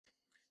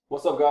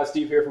What's up, guys?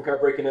 Steve here from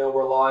Card Breaking Now.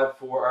 We're live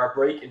for our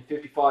break in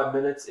 55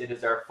 minutes. It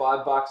is our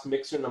 5-box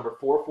mixer number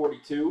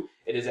 442.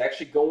 It is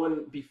actually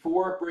going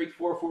before break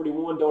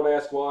 441. Don't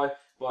ask why,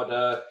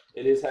 but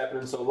it is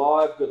happening. So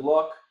live, good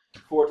luck.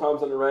 4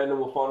 times on the random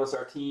will find us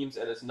our teams,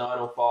 and it's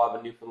 9:05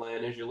 in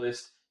Newfoundland. Here's your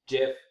list.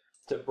 Jeff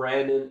to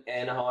Brandon,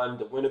 Anaheim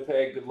to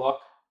Winnipeg. Good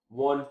luck.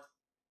 1,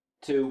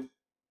 2,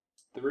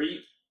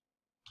 3.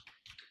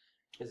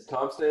 Is a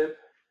timestamp.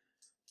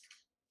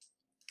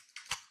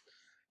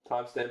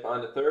 Timestamp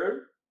on the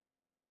third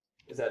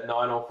is at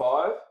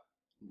 9:05.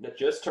 That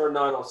just turned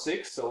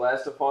 9:06, so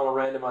last and final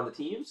random on the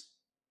teams.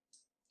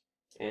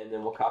 And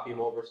then we'll copy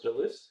them over to the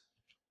list.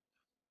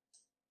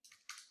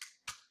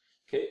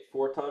 Okay,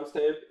 4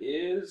 timestamp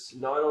is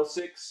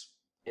 9:06,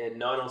 and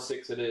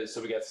 9:06 it is.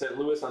 So we got St.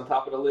 Louis on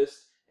top of the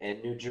list,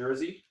 and New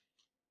Jersey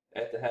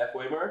at the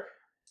halfway mark.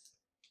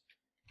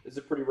 This is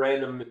a pretty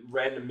random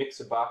mix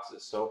of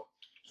boxes, so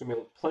there's going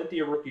to be plenty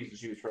of rookies to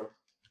choose from.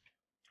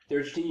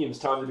 There's your teams.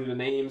 Time to do the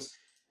names.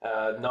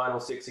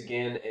 9:06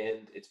 again,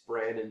 and it's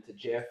Brandon to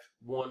Jeff.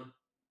 1,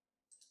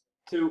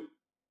 2,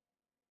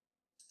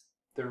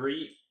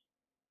 3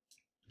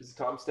 is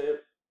the timestamp.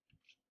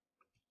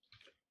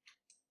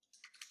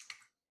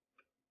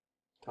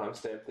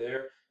 Timestamp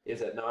there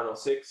is at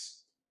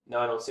 9:06.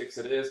 9:06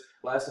 it is.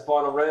 Last and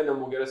final random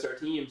will get us our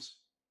teams.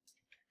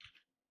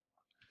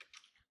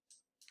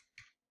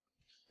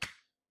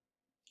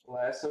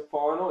 Last and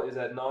final is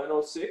at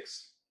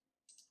 9:06.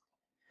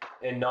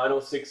 And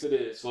 9:06 it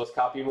is. So let's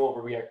copy them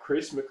over. We got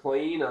Chris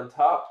McLean on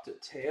top to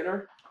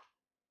Tanner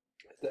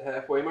at the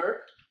halfway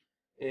mark.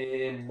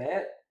 And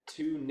Matt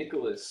to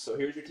Nicholas. So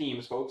here's your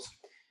teams, folks.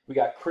 We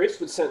got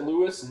Chris with St.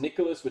 Louis,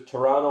 Nicholas with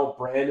Toronto,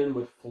 Brandon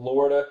with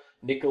Florida,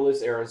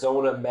 Nicholas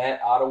Arizona,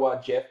 Matt Ottawa,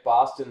 Jeff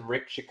Boston,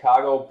 Rick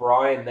Chicago,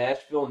 Brian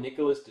Nashville,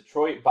 Nicholas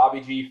Detroit,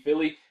 Bobby G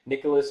Philly,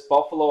 Nicholas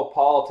Buffalo,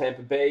 Paul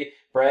Tampa Bay,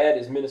 Brad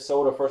is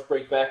Minnesota, first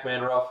break back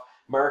man rough,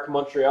 Mark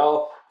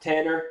Montreal,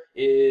 Tanner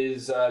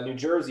is New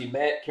Jersey,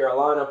 Matt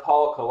Carolina,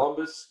 Paul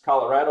Columbus,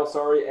 Colorado,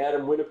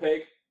 Adam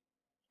Winnipeg,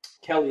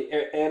 Kelly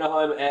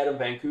Anaheim, Adam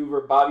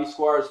Vancouver, Bobby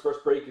Squires,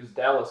 first break is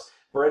Dallas,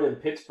 Brennan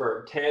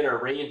Pittsburgh, Tanner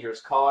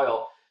Rangers,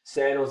 Kyle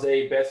San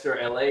Jose, Besser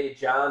LA,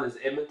 John is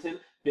Edmonton,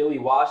 Billy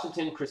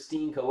Washington,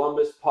 Christine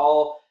Columbus,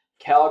 Paul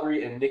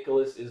Calgary, and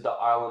Nicholas is the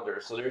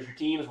Islanders. So there's your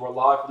teams. We're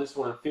live for this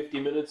one in 50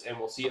 minutes, and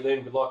we'll see you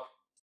then. Good luck.